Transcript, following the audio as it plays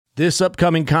This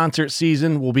upcoming concert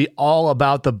season will be all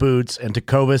about the boots, and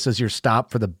Tecovas is your stop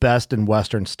for the best in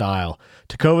Western style.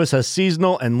 Tecovas has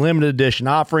seasonal and limited edition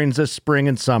offerings this spring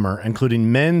and summer,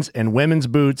 including men's and women's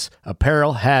boots,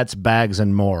 apparel, hats, bags,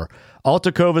 and more. All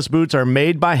Tecovas boots are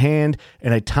made by hand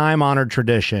in a time-honored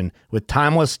tradition with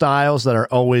timeless styles that are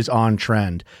always on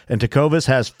trend. And Tecovas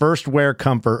has first wear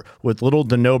comfort with little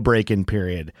to no break-in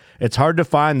period. It's hard to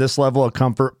find this level of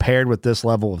comfort paired with this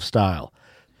level of style.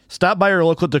 Stop by your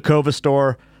local Tecovas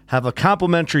store, have a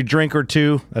complimentary drink or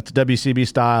two, that's WCB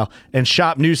style, and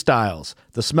shop new styles.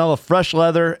 The smell of fresh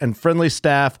leather and friendly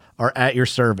staff are at your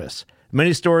service.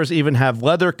 Many stores even have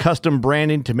leather custom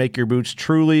branding to make your boots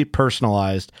truly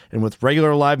personalized. And with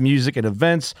regular live music and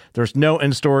events, there's no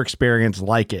in-store experience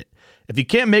like it. If you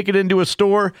can't make it into a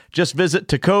store, just visit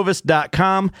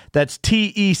tecovas.com. That's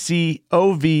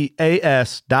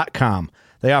TECOVAS.com.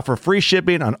 They offer free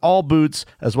shipping on all boots,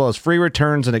 as well as free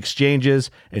returns and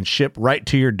exchanges, and ship right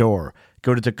to your door.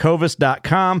 Go to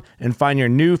tecovas.com and find your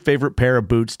new favorite pair of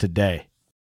boots today.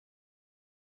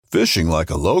 Fishing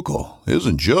like a local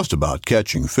isn't just about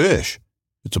catching fish.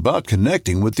 It's about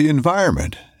connecting with the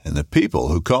environment and the people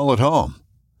who call it home.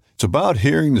 It's about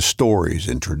hearing the stories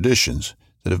and traditions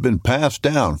that have been passed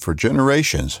down for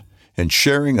generations and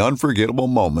sharing unforgettable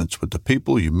moments with the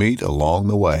people you meet along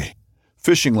the way.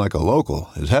 Fishing like a local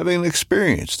is having an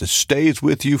experience that stays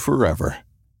with you forever.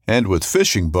 And with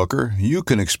Fishing Booker, you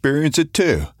can experience it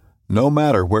too, no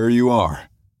matter where you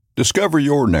are. Discover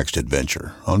your next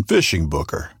adventure on Fishing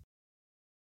Booker.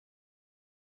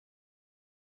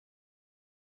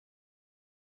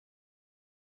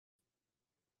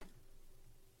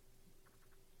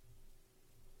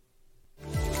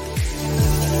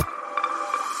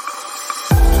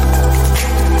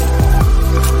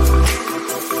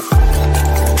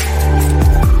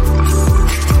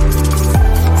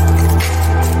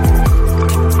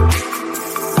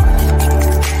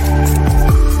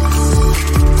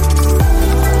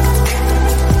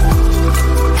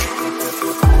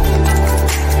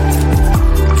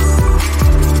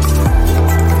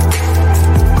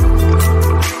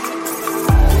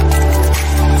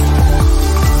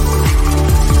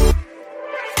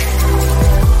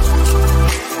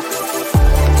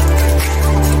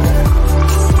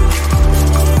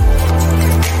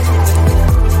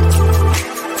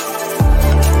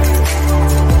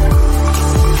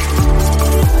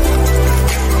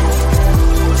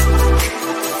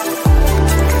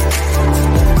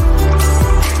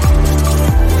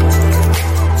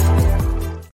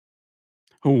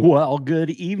 Well, good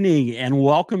evening and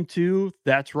welcome to,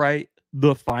 that's right,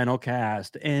 the final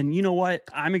cast. And you know what?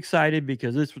 I'm excited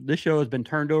because this show has been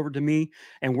turned over to me,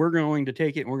 and we're going to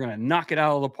take it and we're going to knock it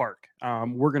out of the park.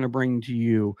 We're going to bring to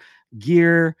you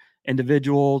gear,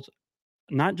 individuals,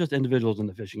 not just individuals in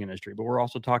the fishing industry, but we're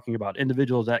also talking about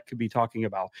individuals that could be talking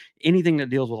about anything that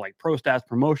deals with like pro stats,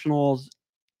 promotionals,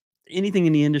 anything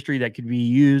in the industry that could be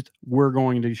used. We're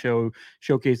going to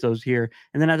showcase those here.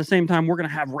 And then at the same time, we're going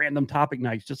to have random topic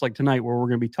nights, just like tonight, where we're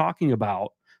going to be talking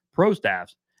about pro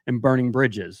staffs and burning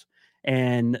bridges.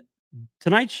 And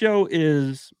tonight's show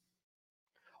is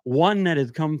one that has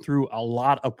come through a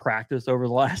lot of practice over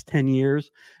the last 10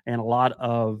 years and a lot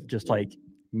of just like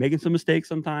making some mistakes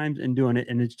sometimes and doing it.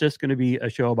 And it's just going to be a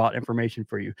show about information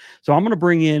for you. So I'm going to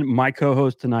bring in my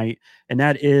co-host tonight, and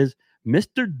that is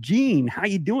Mr. Gene. How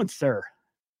you doing, sir?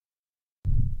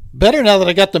 Better now that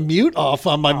I got the mute off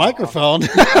on my microphone.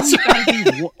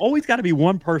 Always got to be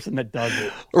one person that does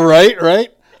it. Right.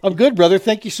 I'm good, brother.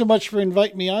 Thank you so much for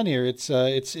inviting me on here.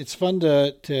 It's fun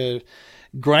to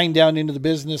grind down into the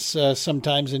business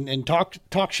sometimes and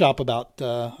talk shop about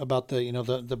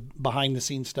the behind the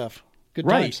scenes stuff. Good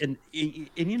times. And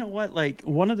you know what? Like,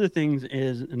 one of the things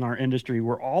is in our industry,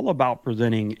 we're all about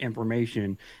presenting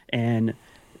information, and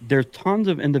there's tons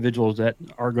of individuals that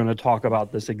are going to talk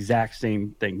about this exact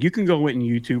same thing. You can go in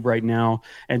YouTube right now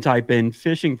and type in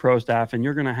fishing pro staff, and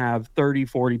you're going to have 30,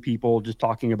 40 people just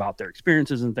talking about their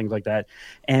experiences and things like that.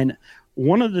 And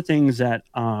one of the things that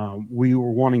we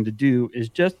were wanting to do is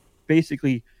just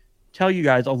basically tell you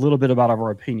guys a little bit about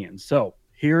our opinions. So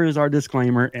here is our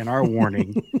disclaimer and our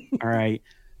warning. All right.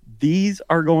 These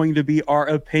are going to be our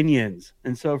opinions.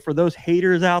 And so for those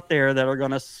haters out there that are going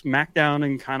to smack down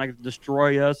and kind of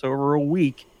destroy us over a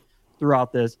week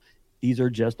throughout this, these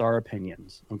are just our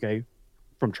opinions, okay?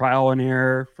 From trial and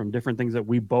error, from different things that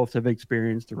we both have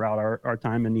experienced throughout our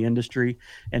time in the industry,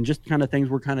 and just kind of things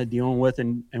we're kind of dealing with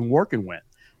and working with.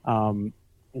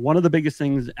 One of the biggest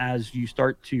things as you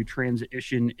start to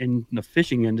transition in the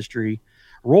fishing industry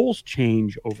roles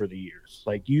change over the years.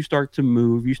 Like you start to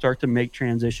move, you start to make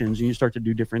transitions, and you start to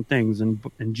do different things. And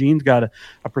Gene's got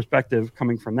a perspective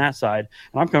coming from that side,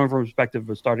 and I'm coming from a perspective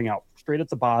of starting out straight at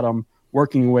the bottom,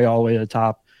 working your way all the way to the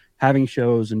top, having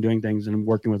shows and doing things and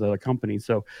working with other companies.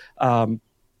 So,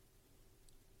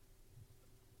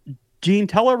 Gene,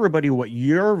 tell everybody what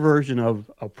your version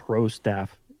of a pro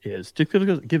staff is. To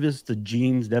give us the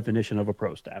Gene's definition of a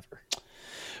pro staffer.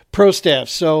 Pro staff.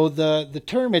 So the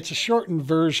term, it's a shortened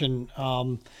version,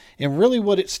 and really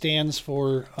what it stands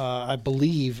for, I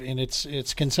believe, in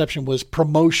its conception was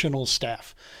promotional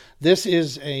staff. This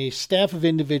is a staff of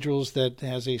individuals that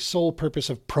has a sole purpose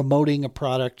of promoting a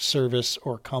product, service,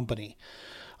 or company.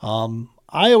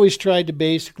 I always tried to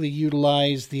basically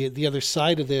utilize the other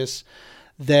side of this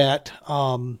that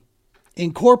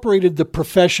incorporated the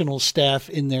professional staff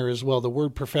in there as well, the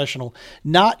word professional,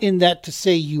 not in that to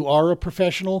say you are a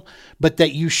professional, but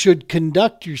that you should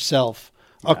conduct yourself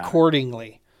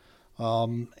accordingly,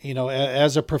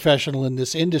 as a professional in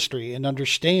this industry, and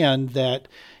understand that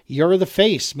you're the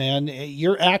face, man.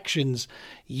 Your actions,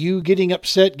 you getting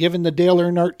upset, giving the Dale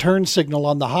Earnhardt turn signal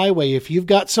on the highway, if you've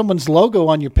got someone's logo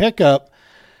on your pickup,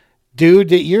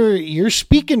 dude, you're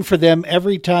speaking for them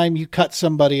every time you cut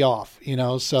somebody off,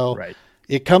 so right.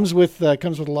 It comes with a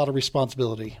lot of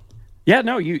responsibility. Yeah,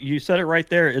 no, you said it right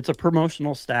there. It's a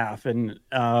promotional staff, and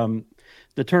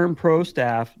the term pro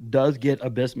staff does get a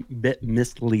bit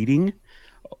misleading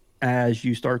as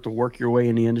you start to work your way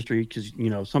in the industry, because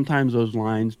sometimes those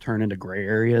lines turn into gray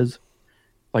areas.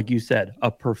 Like you said,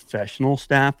 a professional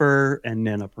staffer, and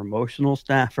then a promotional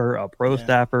staffer, a pro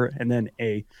staffer, and then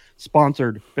a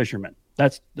sponsored fisherman.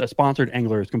 That's a sponsored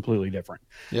angler is completely different.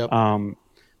 Yep.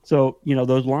 So,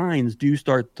 those lines do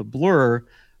start to blur,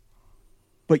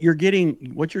 but what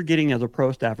you're getting as a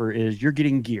pro staffer is you're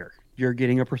getting gear. You're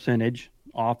getting a percentage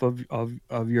off of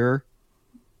your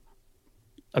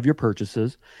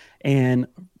purchases. And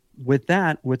with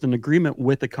that, with an agreement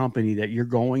with the company that you're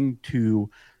going to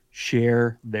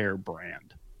share their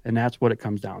brand. And that's what it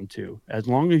comes down to. As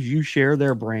long as you share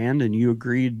their brand and you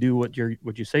agree to do what you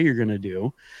say you're going to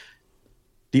do,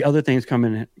 the other things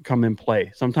come in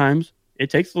play. Sometimes it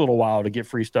takes a little while to get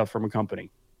free stuff from a company.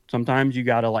 Sometimes you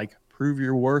got to prove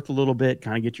your worth a little bit,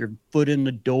 kind of get your foot in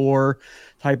the door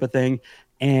type of thing.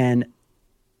 And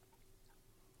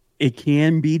it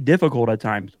can be difficult at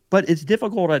times, but it's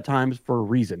difficult at times for a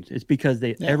reason. It's because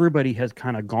everybody has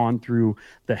kind of gone through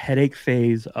the headache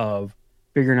phase of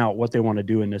figuring out what they want to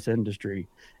do in this industry.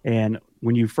 And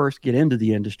when you first get into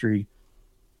the industry,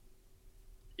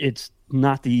 it's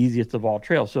not the easiest of all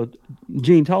trails. So,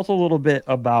 Gene, tell us a little bit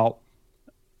about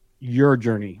your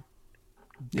journey,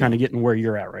 kind of getting where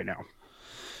you're at right now.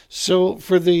 So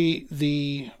for the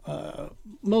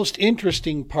most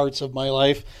interesting parts of my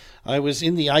life, I was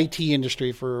in the IT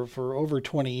industry for over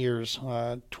 20 years,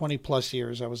 20 plus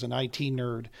years. I was an IT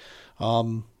nerd,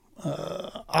 oddball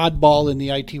in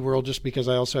the IT world, just because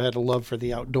I also had a love for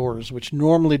the outdoors, which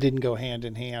normally didn't go hand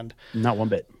in hand. Not one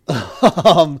bit.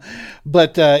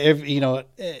 But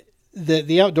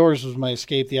the outdoors was my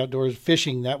escape. The outdoors,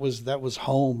 fishing, that was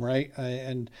home, right?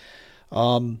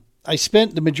 I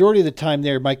spent the majority of the time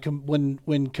there.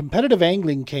 When competitive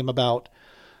angling came about,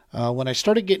 when I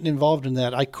started getting involved in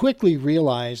that, I quickly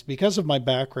realized, because of my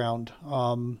background,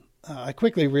 I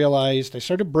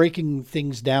started breaking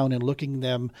things down and looking at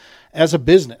them as a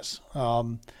business.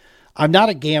 I'm not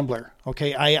a gambler,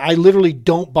 okay? I literally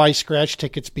don't buy scratch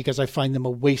tickets because I find them a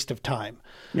waste of time.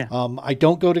 Yeah. I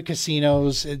don't go to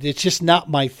casinos. It's just not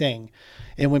my thing.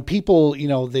 And when people,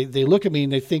 they look at me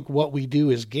and they think what we do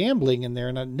is gambling in there,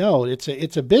 and no,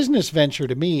 it's a business venture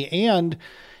to me. And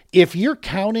if you're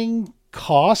counting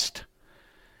cost,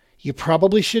 you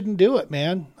probably shouldn't do it,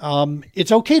 man.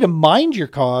 It's okay to mind your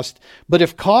cost, but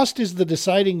if cost is the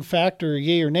deciding factor,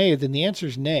 yay or nay, then the answer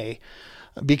is nay,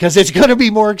 because it's going to be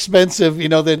more expensive,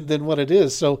 than what it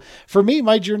is. So for me,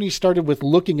 my journey started with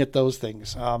looking at those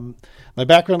things. My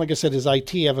background, like I said, is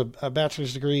IT. I have a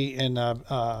bachelor's degree in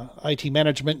IT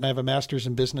management, and I have a master's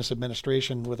in business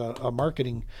administration with a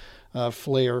marketing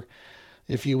flair,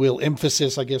 if you will,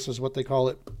 emphasis, I guess is what they call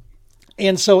it.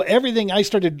 And so everything, I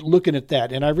started looking at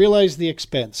that, and I realized the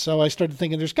expense. So I started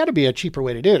thinking there's got to be a cheaper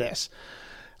way to do this.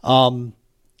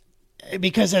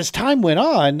 Because as time went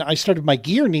on, my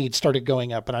gear needs started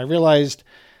going up, and I realized,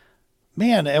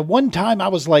 man, at one time I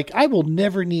was like, I will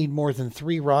never need more than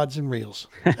 3 rods and reels.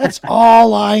 That's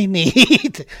all I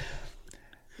need.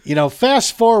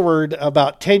 Fast forward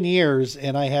about 10 years,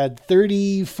 and I had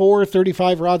 34,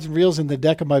 35 rods and reels in the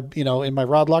deck of my, in my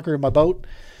rod locker in my boat.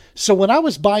 So when I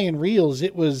was buying reels,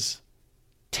 it was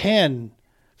 10,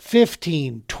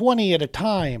 15, 20 at a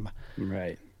time.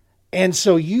 Right. And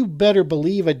so you better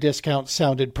believe a discount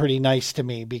sounded pretty nice to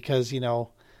me because,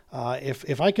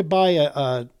 if I could buy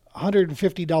a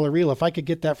 $150 reel, if I could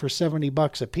get that for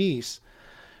 $70 a piece,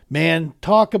 man,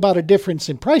 talk about a difference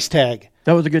in price tag.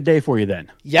 That was a good day for you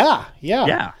then. Yeah.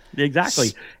 Yeah, exactly.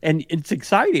 And it's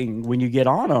exciting when you get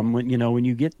on them, when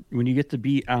you get to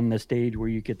be on the stage where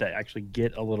you get to actually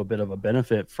get a little bit of a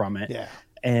benefit from it. Yeah.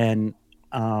 And,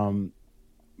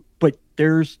 but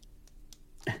there's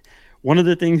one of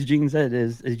the things Gene said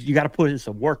is you got to put in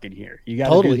some work in here. You got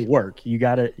to do the work. You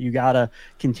got to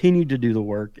continue to do the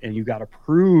work, and you got to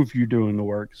prove you're doing the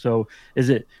work. So is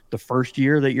it the first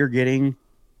year that you're getting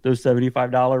those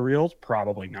 $75 reels?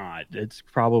 Probably not. It's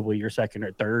probably your second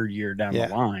or third year down the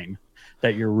line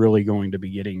that you're really going to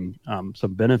be getting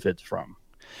some benefits from.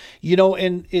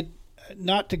 And it,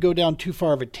 not to go down too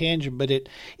far of a tangent, but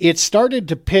it started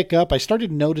to pick up. I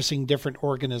started noticing different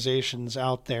organizations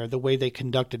out there, the way they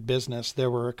conducted business.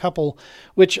 There were a couple,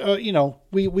 which,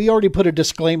 we already put a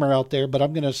disclaimer out there, but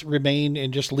I'm going to remain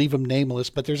and just leave them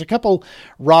nameless. But there's a couple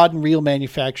rod and reel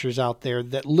manufacturers out there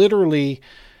that literally,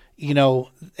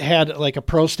 had like a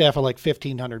pro staff of like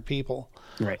 1,500 people.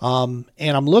 Right. And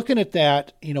I'm looking at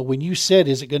that, when you said,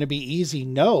 is it going to be easy?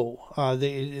 No,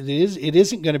 it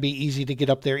isn't going to be easy to get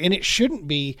up there, and it shouldn't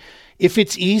be. If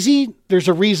it's easy, there's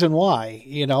a reason why,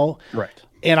 Right.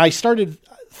 And I started,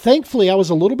 thankfully I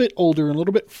was a little bit older and a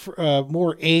little bit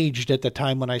more aged at the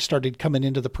time when I started coming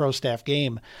into the pro staff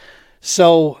game.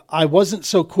 So I wasn't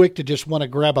so quick to just want to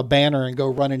grab a banner and go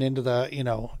running into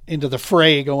the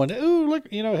fray going, ooh, look,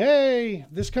 hey,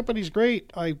 this company's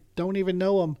great. I don't even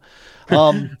know them.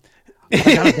 I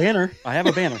got a banner. I have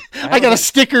a banner. I got a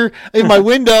sticker in my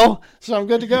window, so I'm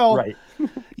good to go. Right.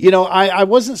 I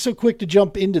wasn't so quick to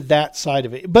jump into that side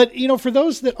of it. But, for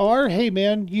those that are, hey,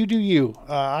 man, you do you.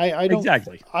 I don't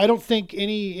exactly. I don't think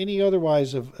any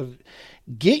otherwise of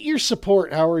get your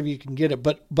support however you can get it.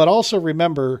 But also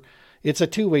remember, it's a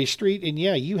two-way street. And,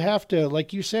 yeah, you have to,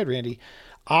 like you said, Randy,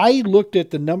 I looked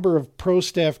at the number of pro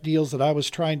staff deals that I was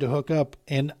trying to hook up,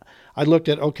 and I looked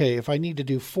at, okay, if I need to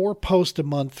do 4 posts a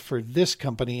month for this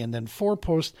company and then 4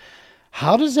 posts,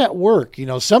 how does that work?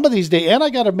 Some of these days, and I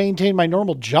got to maintain my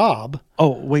normal job.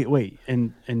 Oh, wait.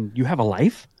 And you have a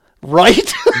life?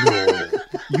 Right? No.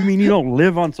 You mean you don't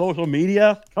live on social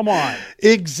media? Come on.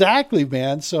 Exactly,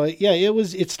 man. So, yeah,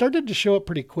 it started to show up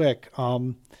pretty quick.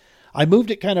 I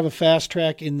moved it kind of a fast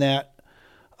track in that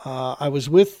I was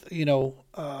with,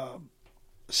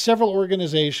 several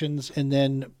organizations, and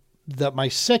then my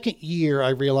second year,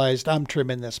 I realized I'm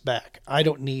trimming this back. I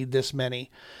don't need this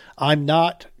many. I'm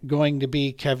not going to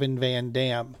be Kevin Van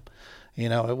Dam.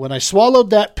 When I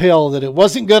swallowed that pill that it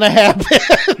wasn't going to happen.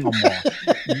 Come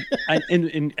on.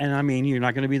 And I mean, you're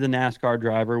not going to be the NASCAR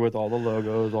driver with all the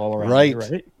logos all around. Right. You,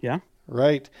 right? Yeah.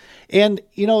 Right. And,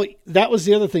 that was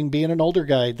the other thing, being an older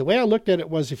guy. The way I looked at it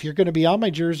was, if you're going to be on my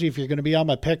jersey, if you're going to be on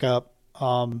my pickup,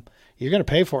 you're going to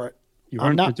pay for it.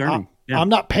 I'm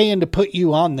not paying to put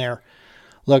you on there.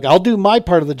 Look, I'll do my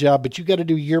part of the job, but you got to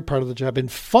do your part of the job.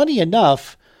 And funny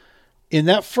enough, in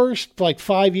that first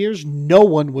 5 years, no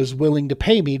one was willing to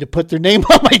pay me to put their name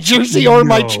on my jersey or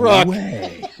my truck.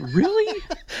 Way. Really?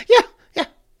 Yeah.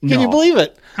 Can you believe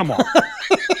it? Come on.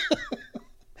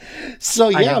 So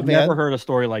yeah, I have man. never heard a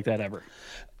story like that ever.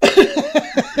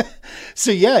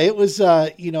 So yeah, it was,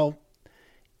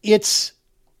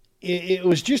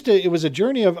 it was a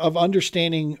journey of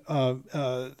understanding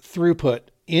throughput,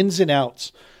 ins and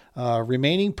outs,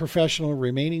 remaining professional,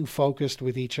 remaining focused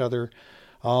with each other.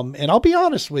 And I'll be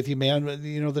honest with you, man,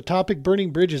 the topic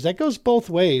burning bridges, that goes both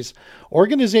ways.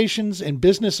 Organizations and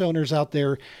business owners out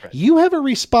there, right, you have a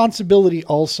responsibility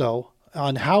also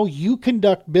on how you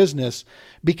conduct business,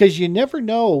 because you never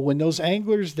know when those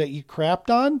anglers that you crapped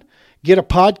on get a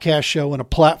podcast show and a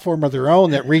platform of their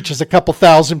own that reaches a couple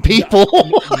thousand people.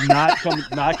 Not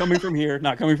coming from here.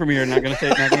 Not going to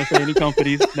say any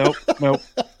companies. Nope.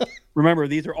 Remember,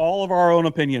 these are all of our own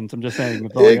opinions. I'm just saying.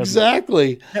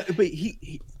 Exactly. But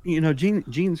he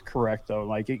Gene's correct though.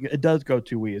 Like it does go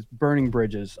two ways. Burning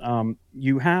bridges.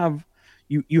 You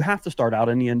have to start out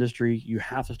in the industry. You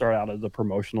have to start out as a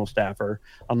promotional staffer,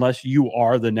 unless you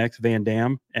are the next Van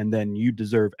Dam, and then you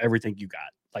deserve everything you got.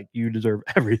 Like you deserve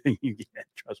everything you get.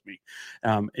 Trust me.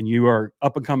 And you are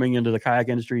up and coming into the kayak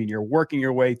industry, and you're working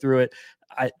your way through it.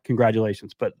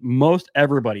 Congratulations. But most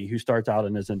everybody who starts out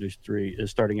in this industry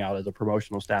is starting out as a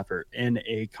promotional staffer in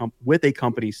with a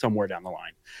company somewhere down the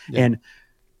line. Yeah. And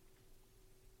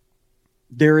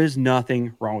there is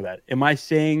nothing wrong with that. Am I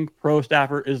saying pro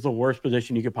staffer is the worst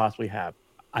position you could possibly have?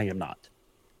 I am not.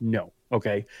 No.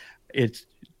 Okay. It's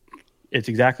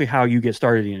exactly how you get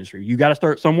started in the industry. You got to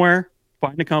start somewhere.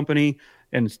 Find a company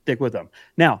and stick with them.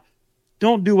 Now,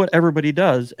 don't do what everybody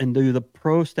does and do the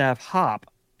pro staff hop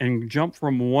and jump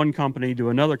from one company to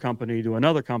another company to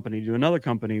another company to another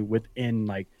company within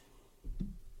like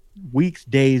weeks,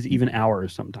 days, even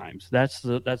hours sometimes. That's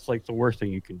like the worst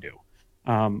thing you can do.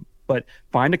 But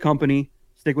find a company,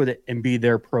 stick with it, and be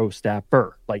their pro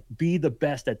staffer. Like, be the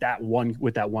best at that one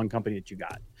with that one company that you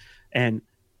got. And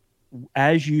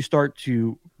as you start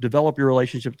to develop your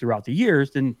relationship throughout the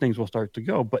years, then things will start to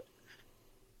go. But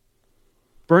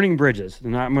burning bridges,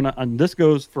 and this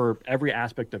goes for every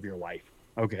aspect of your life.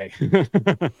 Okay.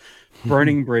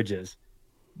 Burning bridges.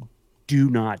 Do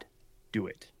not do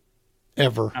it.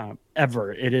 Ever.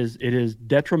 Ever. It is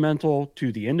detrimental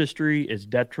to the industry, it's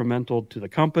detrimental to the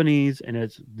companies, and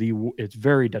it's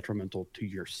very detrimental to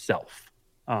yourself.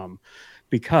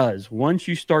 Because once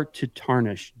you start to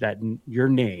tarnish your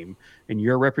name and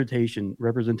your representation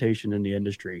in the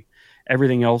industry,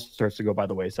 everything else starts to go by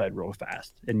the wayside real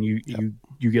fast, and you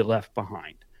get left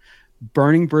behind.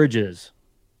 Burning bridges,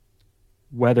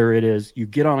 whether it is you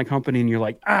get on a company and you're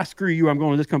like, screw you, I'm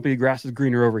going to this company, the grass is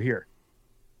greener over here.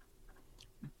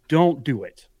 Don't do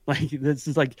it. Like, this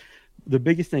is like the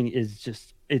biggest thing is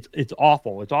just it's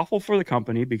awful. It's awful for the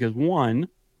company because, one,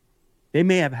 they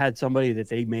may have had somebody that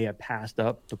they may have passed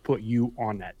up to put you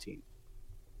on that team.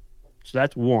 So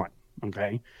that's one.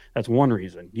 Okay. That's one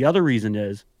reason. The other reason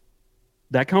is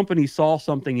that company saw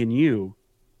something in you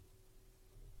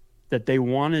that they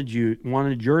wanted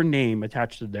your name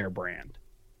attached to their brand.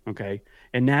 Okay.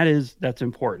 And that's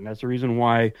important. That's the reason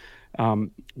why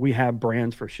we have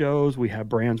brands for shows. We have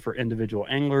brands for individual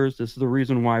anglers. This is the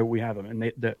reason why we have them.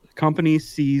 And the company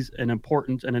sees an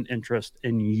importance and an interest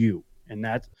in you. And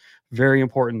that's very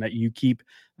important that you keep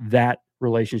that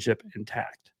relationship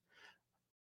intact.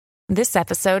 This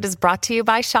episode is brought to you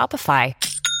by Shopify.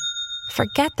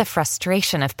 Forget the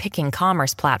frustration of picking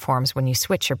commerce platforms when you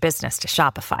switch your business to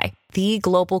Shopify, the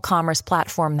global commerce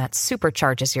platform that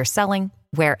supercharges your selling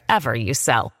wherever you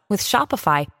sell. With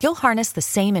Shopify, you'll harness the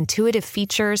same intuitive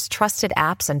features, trusted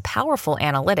apps, and powerful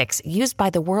analytics used by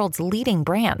the world's leading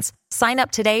brands. Sign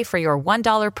up today for your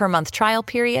 $1 per month trial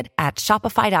period at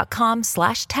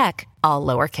shopify.com/tech, all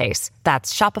lowercase.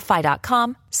 That's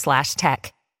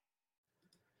shopify.com/tech.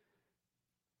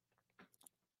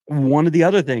 One of the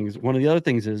other things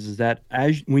is that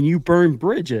when you burn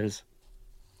bridges,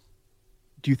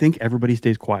 do you think everybody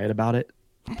stays quiet about it?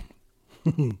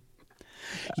 One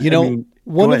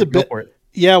of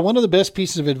the best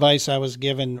pieces of advice I was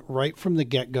given right from the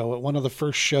get-go at one of the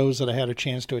first shows that I had a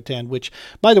chance to attend, which,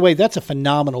 by the way, that's a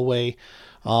phenomenal way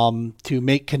to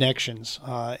make connections.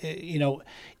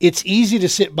 It's easy to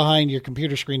sit behind your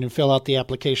computer screen and fill out the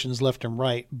applications left and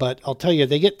right, but I'll tell you,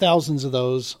 they get thousands of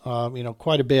those,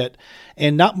 quite a bit,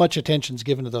 and not much attention is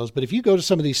given to those. But if you go to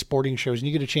some of these sporting shows and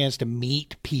you get a chance to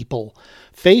meet people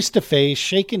face to face,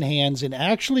 shaking hands, and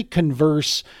actually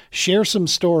converse, share some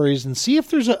stories, and see if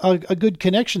there's a good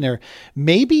connection there,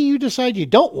 maybe you decide you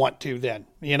don't want to then,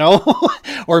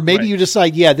 or maybe you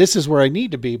decide, this is where I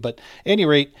need to be. But at any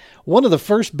rate, one of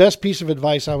the best piece of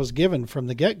advice I was given from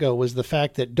the get-go was the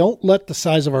fact that don't let the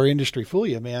size of our industry fool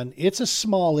you, man. It's a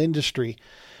small industry.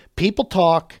 People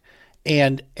talk,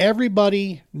 and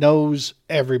everybody knows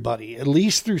everybody, at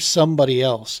least through somebody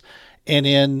else. And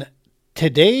in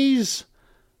today's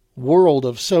world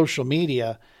of social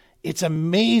media, it's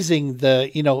amazing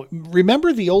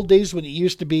remember the old days when it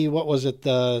used to be, what was it,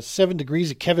 the 7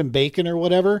 Degrees of Kevin Bacon or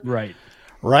whatever? Right.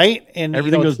 And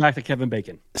everything goes back to Kevin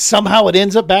Bacon. Somehow it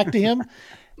ends up back to him.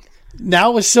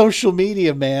 Now with social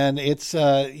media, man, it's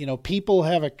people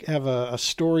have a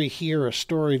story here, a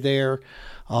story there.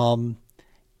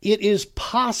 It is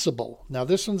possible. Now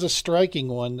this one's a striking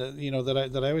one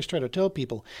that I always try to tell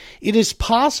people. It is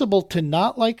possible to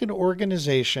not like an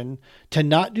organization, to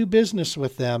not do business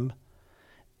with them,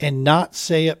 and not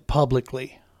say it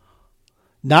publicly.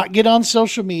 Not get on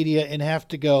social media and have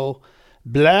to go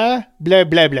blah, blah,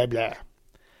 blah, blah, blah.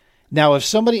 Now, if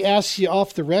somebody asks you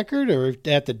off the record or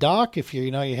at the dock, if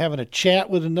you're having a chat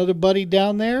with another buddy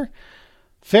down there,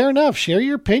 fair enough. Share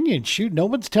your opinion. Shoot, no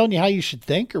one's telling you how you should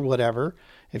think or whatever.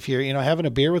 If you're, having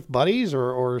a beer with buddies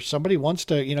or somebody wants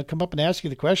to, come up and ask you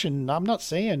the question, I'm not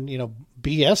saying,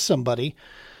 BS somebody,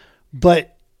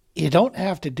 but you don't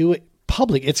have to do it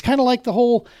public. It's kind of like the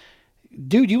whole,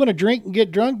 dude, you want to drink and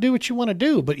get drunk, do what you want to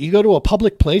do, but you go to a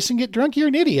public place and get drunk, you're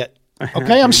an idiot.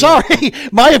 Okay, I'm sorry.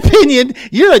 My opinion,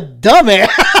 you're a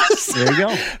dumbass. There you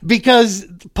go. Because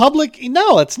public,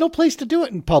 no, it's no place to do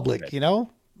it in public,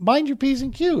 mind your P's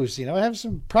and Q's, have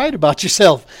some pride about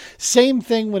yourself. Same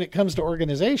thing when it comes to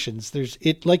organizations.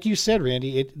 Like you said,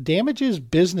 Randy, it damages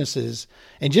businesses.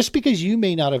 And just because you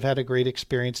may not have had a great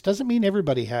experience doesn't mean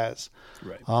everybody has.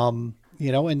 Right.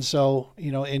 And so,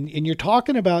 and you're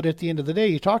talking about, at the end of the day,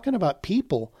 you're talking about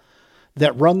people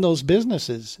that run those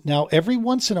businesses. Now, every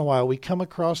once in a while we come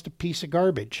across a piece of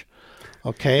garbage.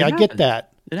 Okay. I get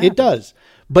that. It does.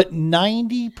 But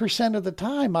 90% of the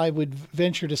time, I would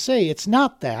venture to say it's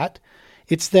not that.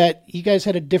 It's that you guys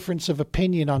had a difference of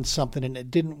opinion on something and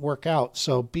it didn't work out.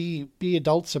 So be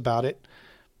adults about it.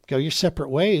 Go your separate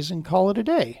ways and call it a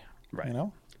day. Right.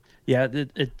 Yeah.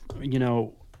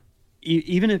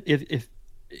 Even if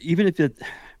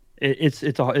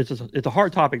it's a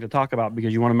hard topic to talk about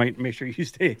because you want to make sure you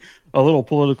stay a little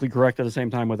politically correct at the same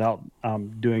time without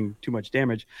doing too much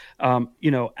damage.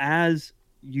 As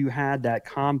you had that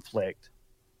conflict,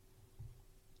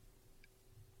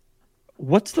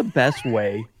 what's the best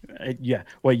way?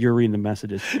 You're reading the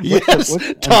messages.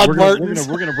 Todd Martin.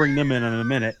 We're gonna bring them in a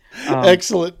minute.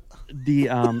 Excellent.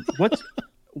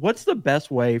 What's the best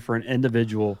way for an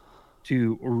individual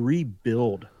to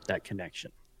rebuild that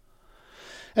connection?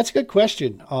 That's a good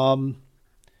question.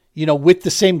 With the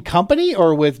same company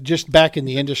or with just back in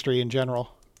the industry in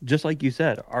general? Just like you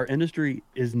said, our industry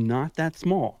is not that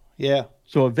small. Yeah.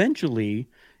 So eventually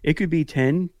it could be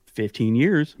 10, 15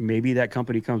 years. Maybe that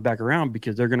company comes back around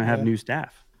because they're going to have new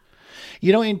staff.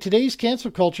 In today's cancel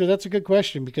culture, that's a good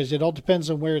question because it all depends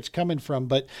on where it's coming from.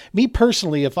 But me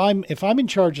personally, if I'm in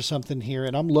charge of something here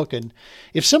and I'm looking,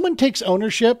 if someone takes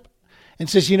ownership and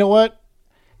says, you know what,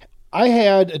 I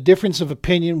had a difference of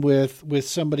opinion with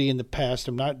somebody in the past.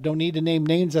 Don't need to name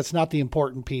names. That's not the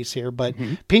important piece here, but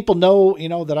people know,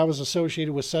 that I was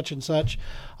associated with such and such.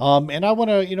 And I want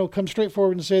to, come straight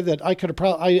forward and say that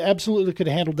I absolutely could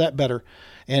have handled that better.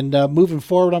 And moving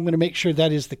forward, I'm going to make sure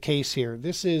that is the case here.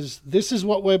 This is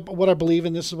what I believe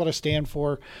in. This is what I stand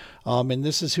for. And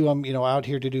this is who I'm, out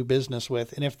here to do business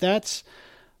with. And if that's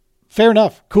fair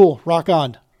enough, cool, rock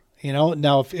on.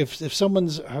 Now if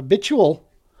someone's habitual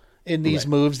in these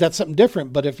moves, that's something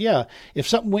different. But if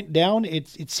something went down,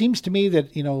 it seems to me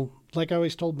that, like I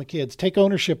always told my kids, take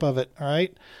ownership of it. All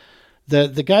right.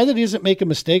 The guy that isn't making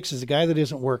mistakes is the guy that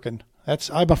isn't working.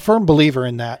 I'm a firm believer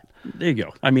in that. There you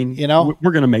go. I mean,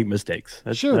 we're going to make mistakes.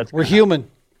 We're human.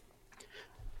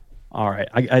 All right.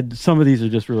 Some of these are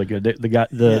just really good.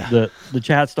 The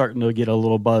chat's starting to get a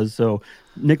little buzz. So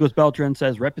Nicholas Beltran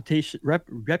says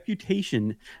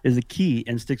reputation is the key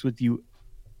and sticks with you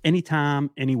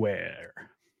anytime, anywhere.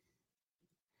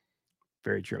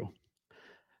 Very true.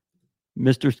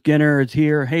 Mr. Skinner is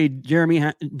here. Hey, Jimmy,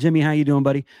 how you doing,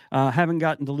 buddy? Haven't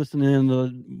gotten to listen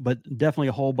in, but definitely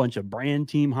a whole bunch of brand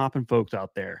team hopping folks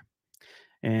out there,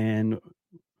 and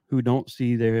who don't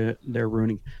see they're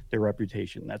ruining their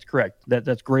reputation. That's correct.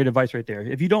 That's great advice right there.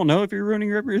 If you don't know if you're ruining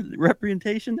your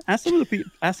reputation, ask some of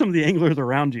the anglers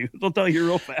around you. They'll tell you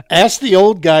real fast. Ask the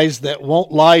old guys that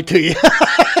won't lie to you.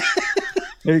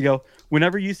 There you go.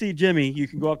 Whenever you see Jimmy, you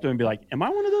can go up to him and be like, am I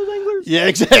one of those anglers? Yeah,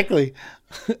 exactly.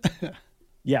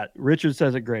 Yeah, Richard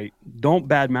says it great. Don't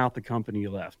badmouth the company you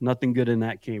left. Nothing good in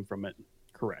that came from it.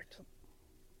 Correct.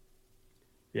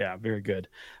 Yeah, very good.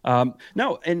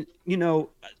 No, and,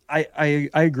 I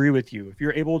agree with you. If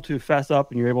you're able to fess up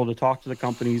and you're able to talk to the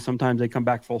company, sometimes they come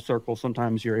back full circle.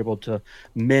 Sometimes you're able to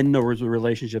mend those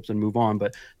relationships and move on.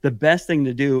 But the best thing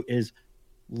to do is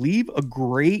leave a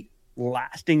great,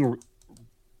 lasting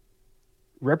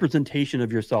representation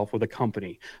of yourself with a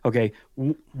company. Okay.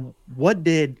 We'll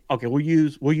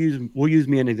use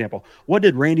me an example. What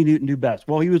did Randy Newton do best?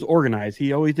 Well, he was organized.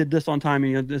 He always did this on time,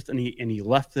 and he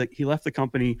left the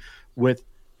company with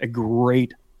a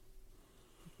great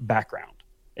background.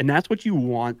 And that's what you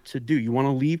want to do. You want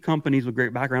to leave companies with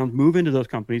great backgrounds, move into those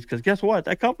companies, because guess what?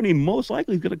 That company most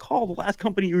likely is going to call the last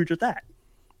company you were just at.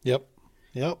 Yep.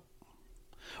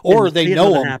 Or and they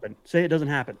know them. Say it doesn't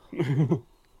happen.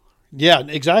 Yeah,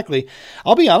 exactly.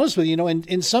 I'll be honest with you,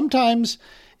 and sometimes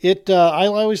I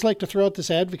always like to throw out this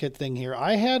advocate thing here.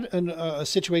 I had a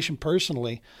situation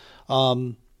personally,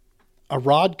 a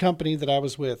rod company that I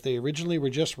was with. They originally were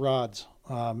just rods,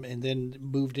 and then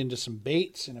moved into some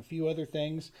baits and a few other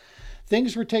things.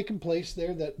 Things were taking place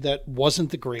there that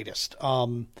wasn't the greatest.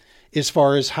 As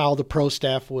far as how the pro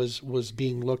staff was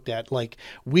being looked at. Like,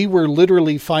 we were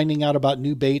literally finding out about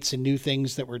new baits and new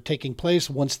things that were taking place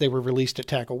once they were released at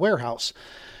Tackle Warehouse.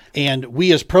 And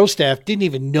we as pro staff didn't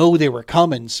even know they were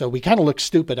coming. So we kind of looked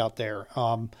stupid out there.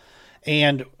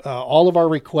 And all of our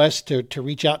requests to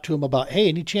reach out to them about, hey,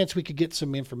 any chance we could get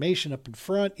some information up in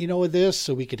front, of this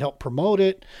so we could help promote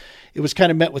it. It was kind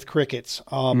of met with crickets.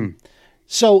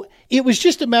 So it was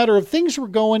just a matter of things were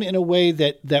going in a way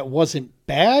that wasn't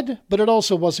bad, but it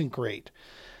also wasn't great.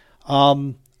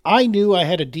 I knew I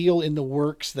had a deal in the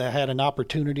works that had an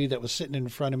opportunity that was sitting in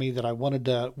front of me that I wanted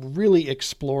to really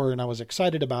explore, and I was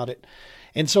excited about it.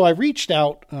 And so I reached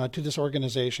out to this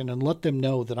organization and let them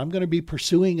know that I'm going to be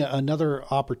pursuing another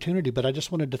opportunity, but I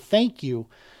just wanted to thank you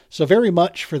so very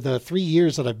much for the 3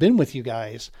 years that I've been with you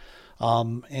guys,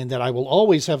 and that I will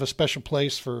always have a special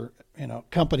place for,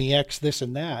 Company X, this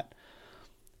and that.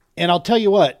 And I'll tell you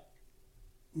what,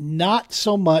 not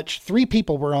so much. 3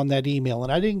 people were on that email,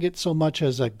 and I didn't get so much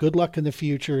as a good luck in the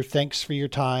future, thanks for your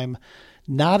time.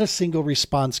 Not a single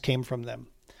response came from them.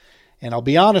 And I'll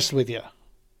be honest with you,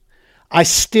 I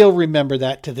still remember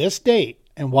that to this date.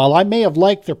 And while I may have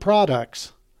liked their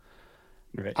products,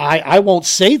 Right. I won't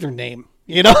say their name.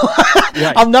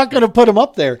 Right. I'm not going to put them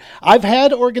up there. I've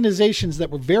had organizations that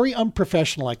were very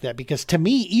unprofessional like that, because to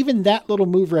me, even that little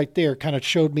move right there kind of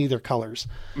showed me their colors.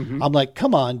 Mm-hmm. I'm like,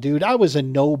 come on, dude, I was a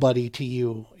nobody to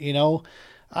you.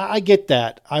 I get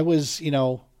that. I was,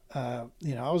 I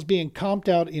was being comped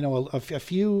out, a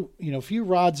few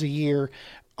rods a year.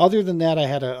 Other than that, I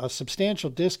had a substantial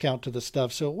discount to the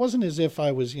stuff. So it wasn't as if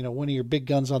I was, one of your big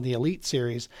guns on the Elite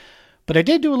series, but I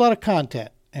did do a lot of content.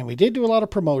 And we did do a lot of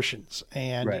promotions,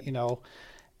 and, right.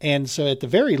 And so at the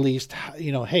very least,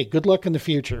 hey, good luck in the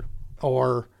future.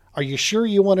 Or are you sure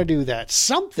you want to do that?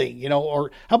 Something, or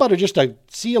how about just a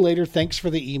see you later, thanks for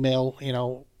the email,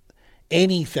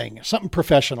 anything, something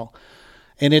professional.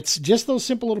 And it's just those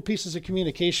simple little pieces of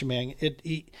communication, man.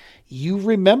 You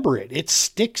remember it. It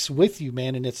sticks with you,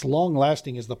 man, and it's long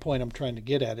lasting is the point I'm trying to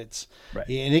get at. Right.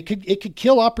 And it could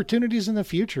kill opportunities in the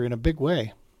future in a big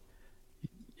way.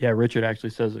 Yeah, Richard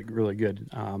actually says it really good.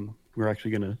 We're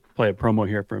actually going to play a promo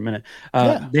here for a minute.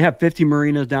 Yeah. They have 50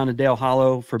 marinas down in Dale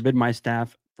Hollow. Forbid my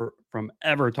staff from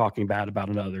ever talking bad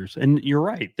about others. And you're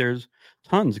right. There's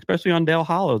tons, especially on Dale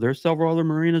Hollow. There's several other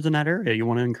marinas in that area. You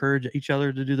want to encourage each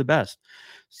other to do the best.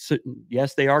 So,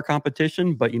 yes, they are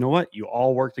competition, but you know what? You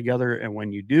all work together. And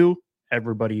when you do,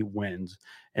 everybody wins.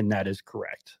 And that is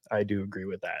correct. I do agree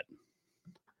with that.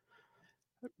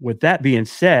 With that being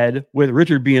said, with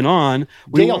Richard being on,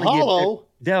 Dale Hollow.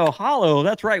 Dale Hollow,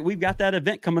 that's right. We've got that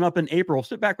event coming up in April.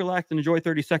 Sit back, relax, and enjoy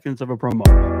 30 seconds of a promo.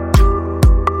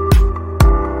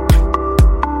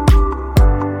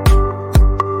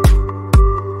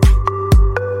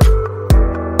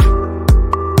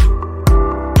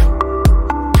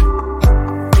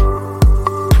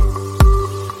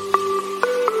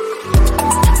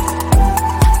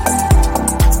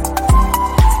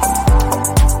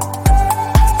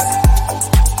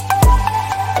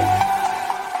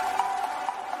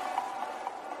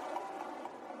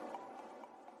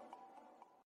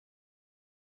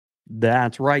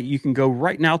 That's right. You can go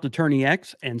right now to Tourney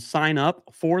X and sign up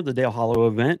for the Dale Hollow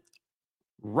event.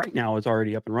 Right now, it's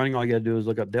already up and running. All you got to do is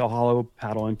look up Dale Hollow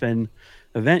Paddle and Fin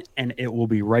event, and it will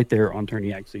be right there on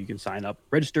Tourney X. So you can sign up,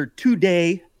 register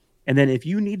today. And then if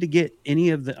you need to get any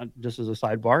of the, just as a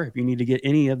sidebar, if you need to get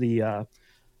any of the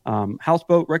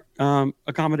houseboat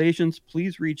accommodations,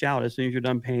 please reach out as soon as you're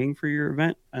done paying for your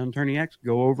event on Tourney X.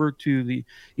 Go over to the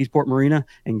Eastport Marina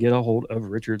and get a hold of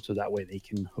Richard, so that way they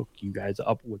can hook you guys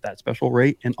up with that special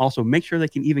rate, and also make sure they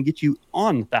can even get you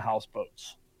on the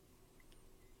houseboats.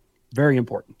 Very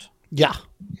important. Yeah,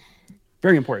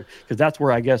 very important, because that's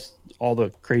where I guess all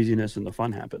the craziness and the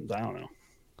fun happens. I don't know.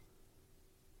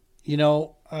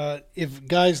 If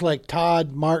guys like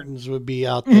Todd Martins would be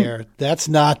out there, that's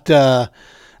not a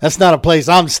place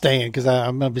I'm staying, because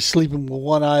I'm going to be sleeping with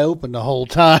one eye open the whole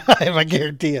time. I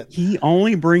guarantee it. He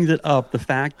only brings it up. The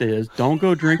fact is, don't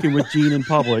go drinking with Gene in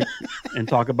public and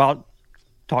talk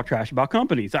trash about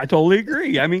companies. I totally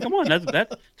agree. I mean, come on,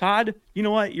 that's Todd. You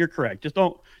know what? You're correct. Just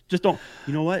don't.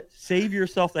 You know what? Save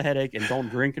yourself the headache and don't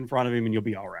drink in front of him, and you'll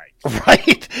be all right.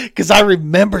 Right? Because I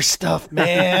remember stuff,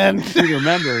 man. He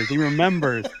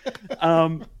remembers.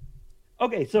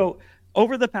 Okay, so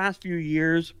over the past few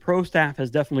years, pro staff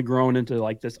has definitely grown into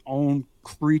like this own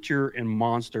creature and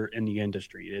monster in the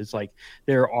industry. It's like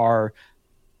there are,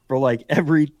 for like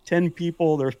every 10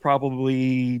 people, there's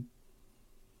probably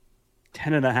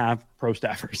 10 and a half pro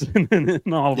staffers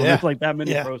in all of them. It's like that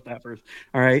many pro staffers.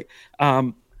 All right.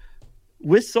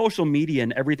 With social media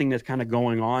and everything that's kind of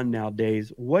going on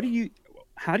nowadays,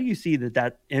 how do you see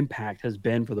that impact has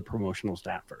been for the promotional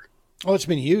staffer? Oh, it's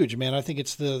been huge, man. I think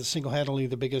it's the single-handedly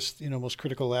the biggest, most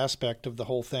critical aspect of the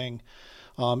whole thing.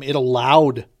 It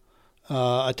allowed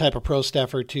a type of pro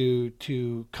staffer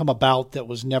to come about that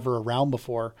was never around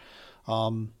before.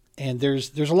 And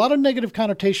there's a lot of negative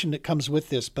connotation that comes with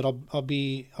this, but I'll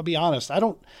be honest.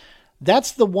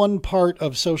 that's the one part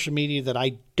of social media that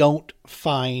I don't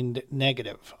find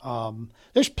negative.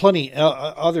 There's plenty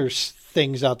other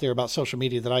things out there about social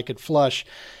media that I could flush,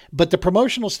 but the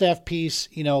promotional staff piece,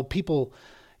 people,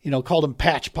 called them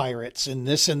patch pirates and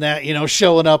this and that,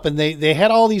 showing up, and they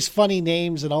had all these funny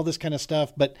names and all this kind of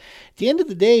stuff. But at the end of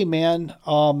the day, man,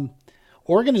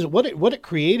 what it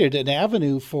created an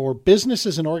avenue for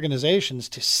businesses and organizations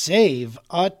to save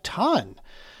a ton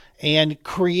and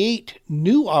create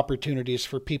new opportunities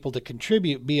for people to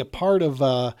contribute, be a part of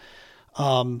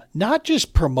not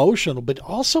just promotional, but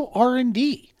also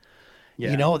R&D.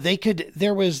 Yeah.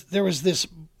 There was this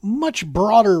much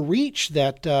broader reach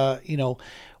that,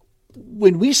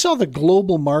 when we saw the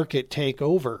global market take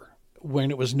over, when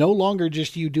it was no longer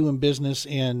just you doing business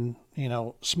in,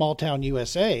 small town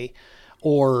USA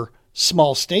or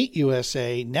small state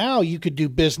USA, now you could do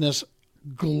business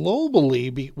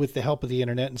globally with the help of the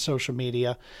internet and social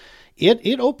media.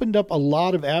 It opened up a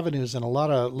lot of avenues and a lot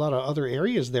of other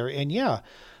areas there. And yeah,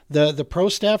 the pro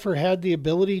staffer had the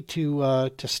ability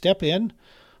to step in.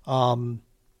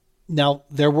 Now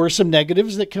there were some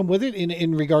negatives that come with it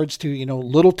in regards to,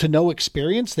 little to no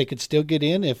experience. They could still get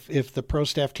in if the pro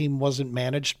staff team wasn't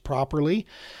managed properly.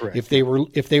 Correct.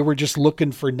 If they were just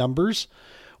looking for numbers,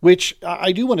 which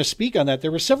I do want to speak on that.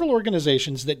 There were several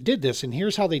organizations that did this, and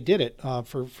here's how they did it.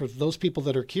 For those people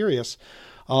that are curious,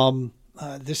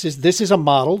 this is a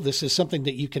model. This is something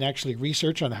that you can actually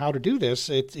research on how to do this.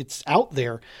 It's out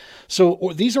there.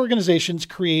 So these organizations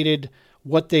created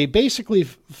what they basically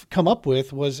come up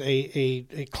with was a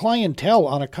clientele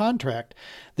on a contract.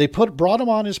 They brought them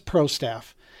on as pro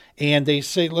staff, and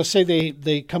let's say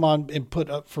they come on and put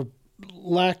up, for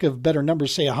lack of better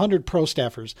numbers, say 100 pro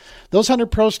staffers. Those 100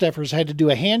 pro staffers had to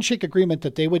do a handshake agreement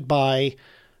that they would buy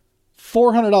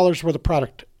 $400 worth of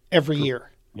product every year.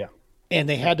 Yeah. And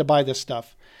they had to buy this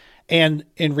stuff. And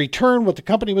in return, what the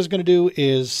company was going to do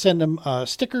is send them a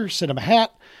sticker, send them a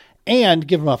hat, and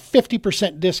give them a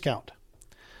 50% discount.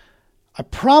 I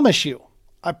promise you,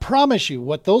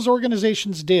 what those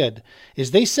organizations did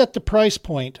is they set the price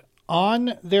point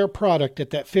on their product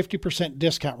at that 50%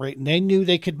 discount rate, and they knew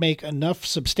they could make enough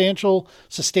substantial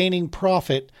sustaining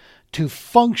profit to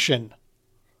function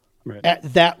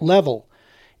at that level.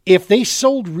 If they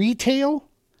sold retail,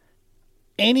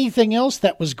 anything else,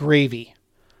 that was gravy.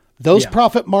 Those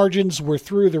profit margins were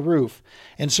through the roof.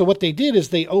 And so what they did is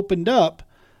they opened up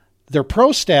their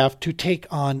pro staff to take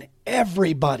on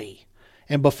everybody.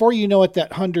 And before you know it,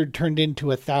 that 100 turned into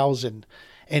 1,000.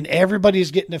 And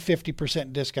everybody's getting a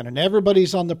 50% discount, and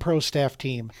everybody's on the pro staff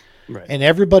team, and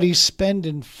everybody's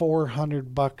spending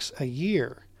 $400 a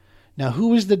year. Now,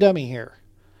 who is the dummy here?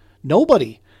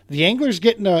 Nobody. The angler's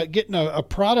getting a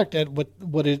product at what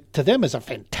to them is a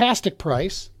fantastic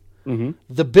price. Mm-hmm.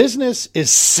 The business is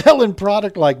selling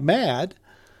product like mad.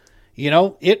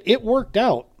 It worked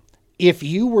out. If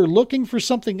you were looking for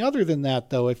something other than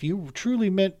that, though, if you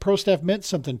truly pro staff meant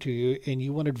something to you and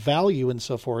you wanted value and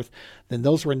so forth, then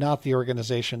those were not the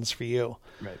organizations for you.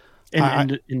 Right.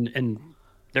 And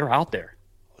they're out there.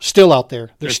 Still out there.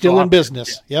 They're still in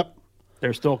business. Yeah. Yep.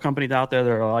 There's still companies out there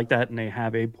that are like that, and they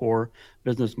have a poor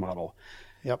business model.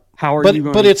 Yep.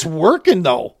 But it's working,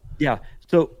 though. Yeah.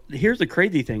 So here's the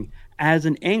crazy thing. As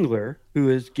an angler who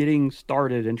is getting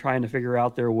started and trying to figure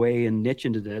out their way and niche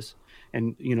into this,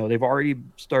 and, they've already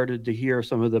started to hear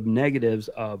some of the negatives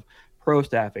of pro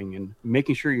staffing and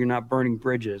making sure you're not burning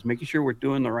bridges, making sure we're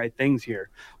doing the right things here.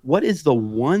 What is the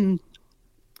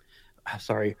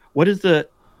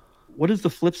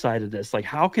flip side of this? Like,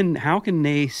 how can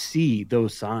they see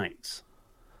those signs?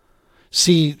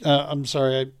 I'm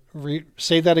sorry.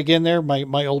 Say that again there.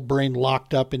 My old brain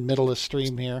locked up in middle of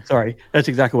stream here. Sorry. That's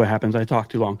exactly what happens. I talk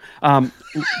too long.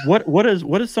 What is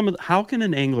how can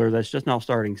an angler that's just now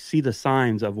starting see the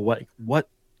signs of what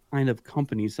kind of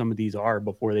companies some of these are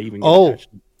before they even get touched?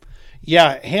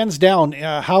 Yeah, hands down.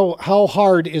 How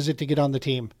hard is it to get on the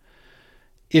team?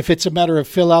 If it's a matter of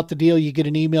fill out the deal, you get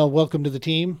an email, welcome to the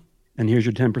team. And here's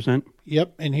your 10%.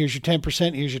 Yep. And here's your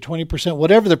 10%. Here's your 20%,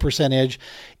 whatever the percentage.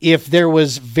 If there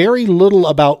was very little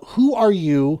about who are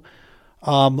you,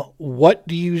 what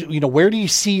do you, where do you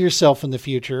see yourself in the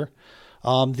future?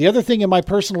 The other thing, in my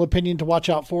personal opinion, to watch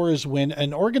out for is when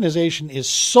an organization is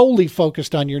solely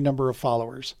focused on your number of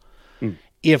followers.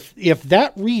 If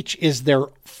that reach is their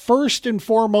first and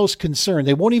foremost concern,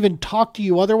 they won't even talk to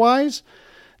you otherwise,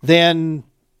 then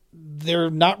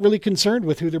they're not really concerned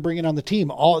with who they're bringing on the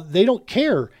team. They don't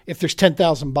care if there's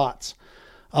 10,000 bots.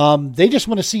 They just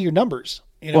want to see your numbers.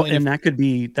 That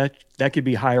could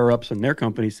be higher ups in their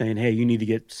company saying, "Hey, you need to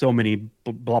get so many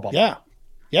blah blah." Yeah,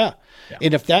 Yeah. Yeah.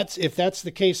 And if that's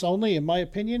the case only, in my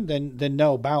opinion, then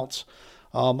no, bounce.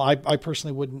 I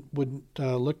personally wouldn't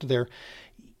look to there.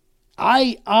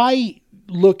 I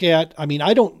look at, I mean,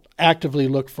 I don't actively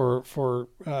look for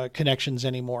connections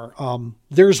anymore.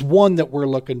 There's one that we're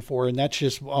looking for, and that's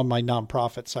just on my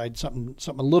nonprofit side, something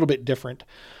a little bit different.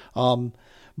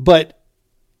 But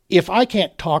if I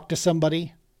can't talk to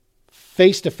somebody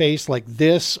face to face like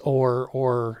this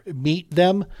or meet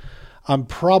them, I'm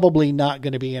probably not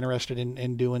going to be interested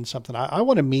in doing something. I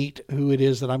want to meet who it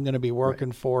is that I'm going to be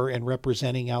working for and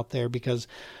representing out there, because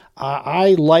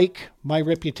I like my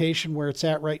reputation where it's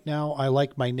at right now. I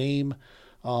like my name,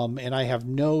 and I have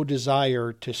no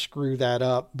desire to screw that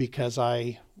up because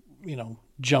I,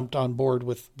 jumped on board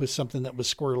with something that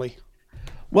was squirrely.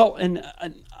 Well, and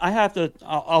I have to,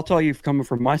 I'll tell you, coming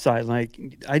from my side, like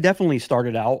I definitely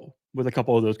started out with a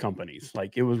couple of those companies.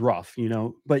 Like it was rough,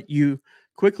 but you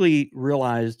quickly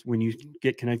realized when you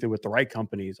get connected with the right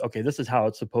companies, okay, this is how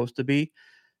it's supposed to be.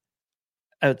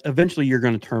 Eventually you're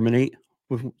going to terminate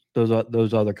with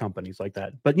those other companies like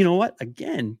that. But you know what?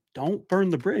 Again, don't burn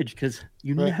the bridge, because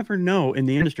you Right. never know in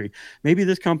the industry. Maybe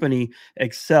this company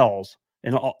excels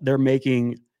and they're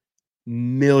making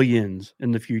millions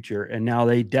in the future, and now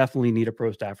they definitely need a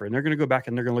pro staffer, and they're going to go back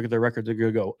and they're going to look at their records. They're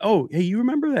going to go, oh, hey, you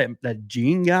remember that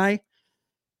Gene guy?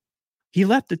 He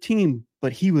left the team,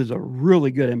 but he was a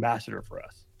really good ambassador for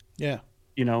us. Yeah.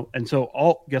 And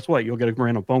so guess what? You'll get a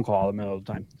random phone call in the middle of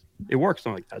the time. It works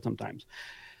like that sometimes.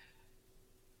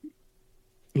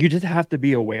 You just have to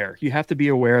be aware. You have to be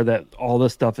aware that all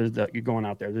this stuff is that you're going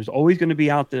out there. There's always going to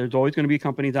be out there. There's always going to be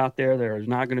companies out there that are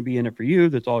not going to be in it for you.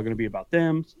 That's all going to be about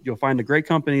them. You'll find a great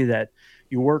company that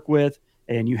you work with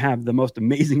and you have the most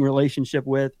amazing relationship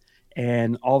with,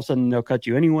 and all of a sudden they'll cut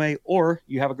you anyway. Or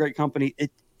you have a great company.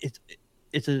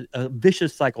 It's a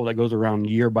vicious cycle that goes around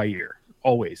year by year,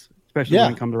 always, especially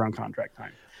when it comes around contract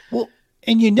time. Well,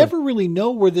 and you never really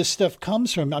know where this stuff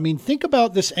comes from. I mean, think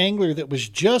about this angler that was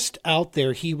just out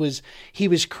there. He was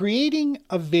creating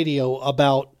a video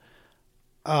about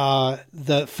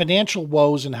the financial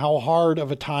woes and how hard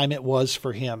of a time it was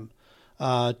for him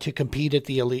to compete at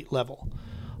the elite level.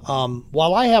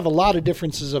 While I have a lot of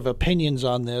differences of opinions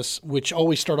on this, which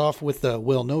always start off with the,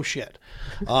 well, no shit.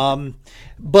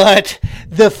 But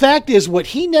the fact is, what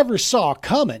he never saw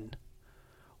coming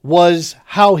was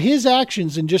how his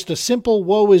actions in just a simple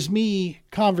woe is me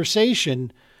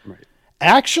conversation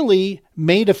actually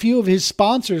made a few of his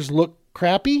sponsors look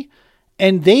crappy,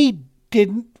 and they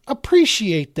didn't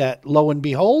appreciate that, lo and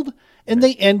behold, and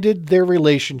they ended their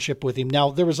relationship with him. Now,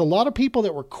 there was a lot of people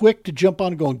that were quick to jump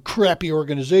on going, crappy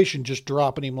organization, just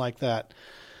dropping him like that.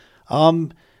 I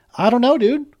don't know,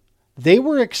 dude. They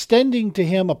were extending to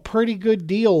him a pretty good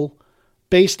deal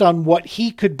based on what he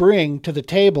could bring to the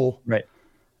table. Right.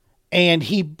 And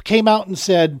he came out and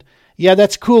said, yeah,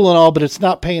 that's cool and all, but it's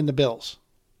not paying the bills.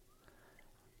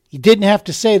 You didn't have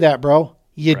to say that, bro.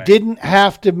 You didn't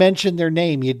have to mention their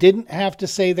name. You didn't have to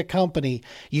say the company.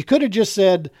 You could have just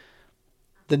said,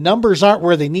 the numbers aren't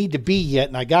where they need to be yet,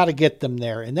 and I got to get them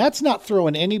there. And that's not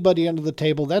throwing anybody under the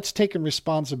table. That's taking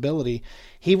responsibility.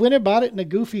 He went about it in a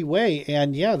goofy way.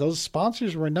 And yeah, those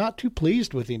sponsors were not too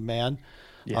pleased with him, man.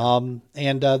 Yeah.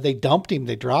 And they dumped him.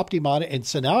 They dropped him on it. And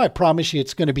so now I promise you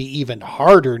it's going to be even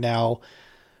harder now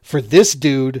for this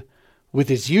dude with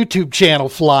his YouTube channel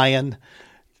flying.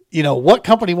 What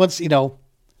company wants,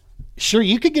 sure,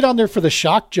 you could get on there for the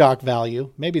shock jock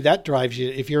value. Maybe that drives you.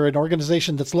 If you're an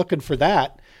organization that's looking for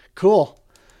that, cool.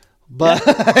 But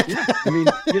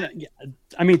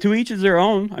I mean, to each is their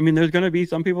own. I mean, there's going to be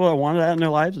some people that want that in their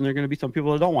lives, and there's going to be some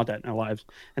people that don't want that in their lives,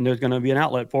 and there's going to be an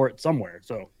outlet for it somewhere.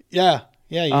 So yeah.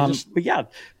 But yeah,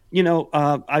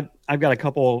 I've got a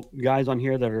couple guys on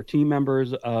here that are team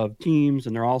members of teams,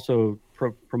 and they're also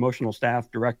promotional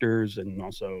staff directors, and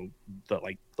also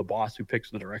the boss who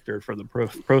picks the director for the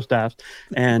pro staffs.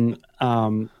 And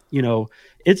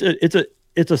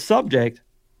it's a subject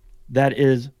that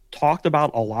is talked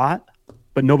about a lot,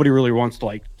 but nobody really wants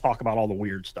to talk about all the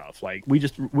weird stuff.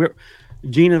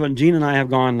 Gene and I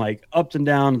have gone ups and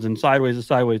downs and sideways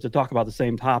to talk about the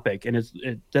same topic.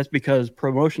 And that's because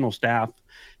promotional staff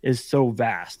is so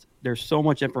vast. There's so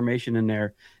much information in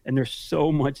there, and there's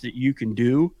so much that you can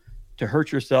do to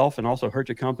hurt yourself and also hurt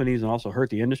your companies and also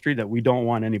hurt the industry that we don't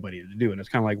want anybody to do. And it's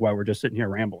kind of like why we're just sitting here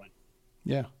rambling.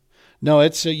 Yeah. No,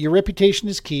 it's your reputation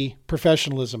is key.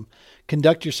 Professionalism.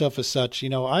 Conduct yourself as such.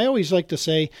 I always like to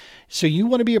say, so you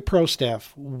want to be a pro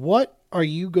staff. What are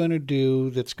you going to do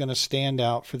that's going to stand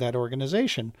out for that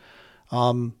organization?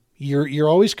 You're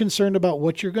always concerned about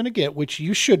what you're going to get, which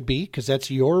you should be, because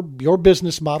that's your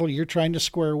business model. You're trying to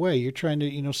square away. You're trying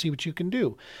to, see what you can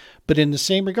do. But in the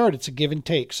same regard, it's a give and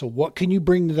take. So what can you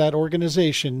bring to that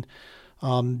organization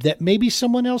that maybe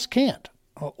someone else can't?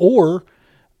 Or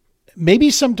maybe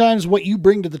sometimes what you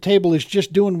bring to the table is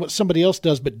just doing what somebody else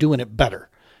does, but doing it better.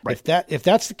 Right. If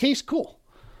that's the case, cool.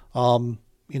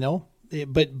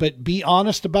 But be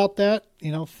honest about that,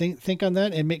 think on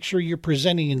that and make sure you're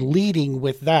presenting and leading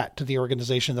with that to the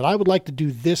organization, that I would like to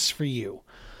do this for you.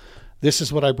 This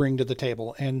is what I bring to the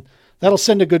table. And that'll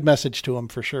send a good message to them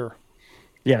for sure.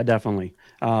 Yeah, definitely.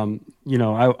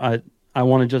 I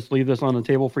want to just leave this on the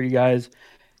table for you guys.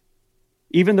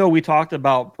 Even though we talked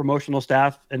about promotional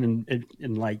staff and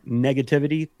like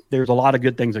negativity, there's a lot of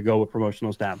good things that go with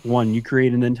promotional staff. One, you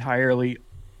create an entirely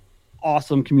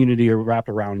awesome community wrapped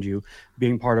around you,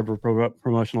 being part of a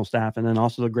promotional staff, and then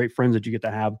also the great friends that you get to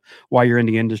have while you're in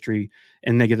the industry,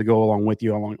 and they get to go along with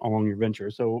you along your venture.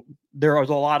 So there is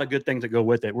a lot of good things that go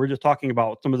with it. We're just talking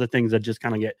about some of the things that just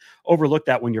kind of get overlooked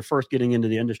at when you're first getting into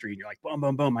the industry. And you're like, boom,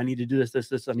 boom, boom, I need to do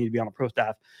this. I need to be on a pro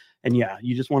staff. And yeah,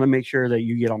 you just want to make sure that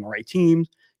you get on the right teams.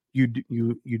 You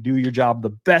do your job the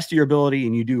best of your ability,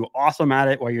 and you do awesome at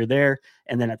it while you're there.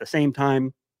 And then at the same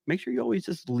time, make sure you always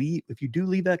just leave. If you do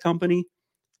leave that company,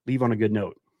 leave on a good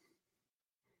note.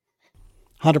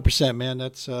 100%, man.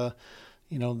 That's, the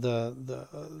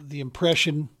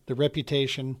impression, the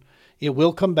reputation, it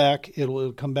will come back.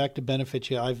 It'll come back to benefit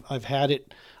you. I've had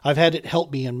it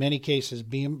help me in many cases,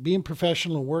 being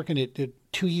professional and working it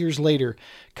 2 years later,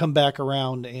 come back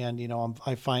around. And,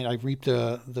 I find I reap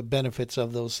the benefits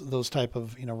of those type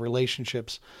of,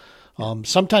 relationships.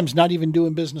 Sometimes not even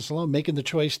doing business alone, making the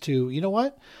choice to, you know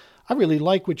what, I really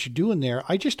like what you're doing there.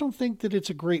 I just don't think that it's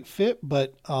a great fit,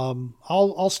 but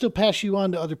I'll still pass you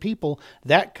on to other people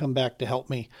that come back to help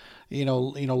me,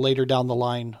 later down the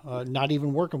line, not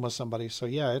even working with somebody. So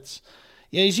as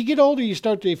you get older, you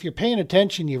start to, if you're paying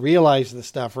attention, you realize the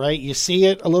stuff, right? You see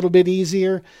it a little bit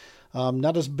easier.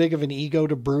 Not as big of an ego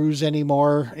to bruise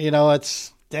anymore.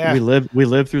 It's, yeah. We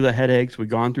live through the headaches. We've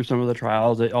gone through some of the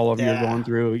trials that all of you are going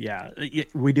through. Yeah,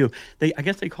 we do. I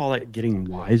guess they call it getting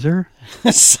wiser.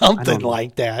 Something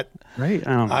like that. Right.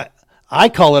 I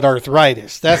call it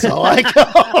arthritis. That's all I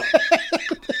call it.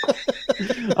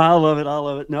 I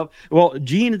love it. Nope. Well,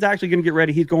 Gene is actually going to get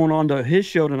ready. He's going on to his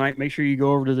show tonight. Make sure you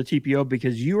go over to the TPO,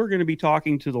 because you are going to be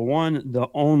talking to the one, the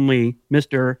only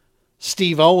Mr.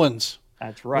 Steve Owens.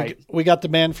 That's right. We got the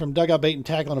man from Dugout Bait and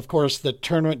Tackle, and of course the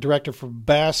tournament director for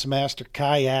Bassmaster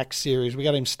Kayak Series. We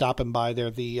got him stopping by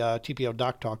there, the TPO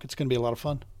Doc Talk. It's going to be a lot of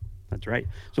fun. That's right.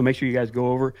 So make sure you guys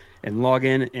go over and log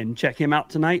in and check him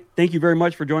out tonight. Thank you very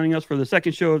much for joining us for the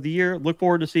second show of the year. Look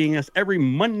forward to seeing us every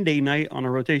Monday night on a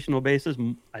rotational basis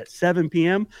at 7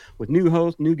 p.m. with new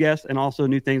hosts, new guests, and also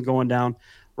new things going down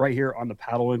right here on the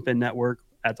Paddle and Fin Network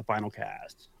at the Final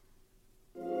Cast.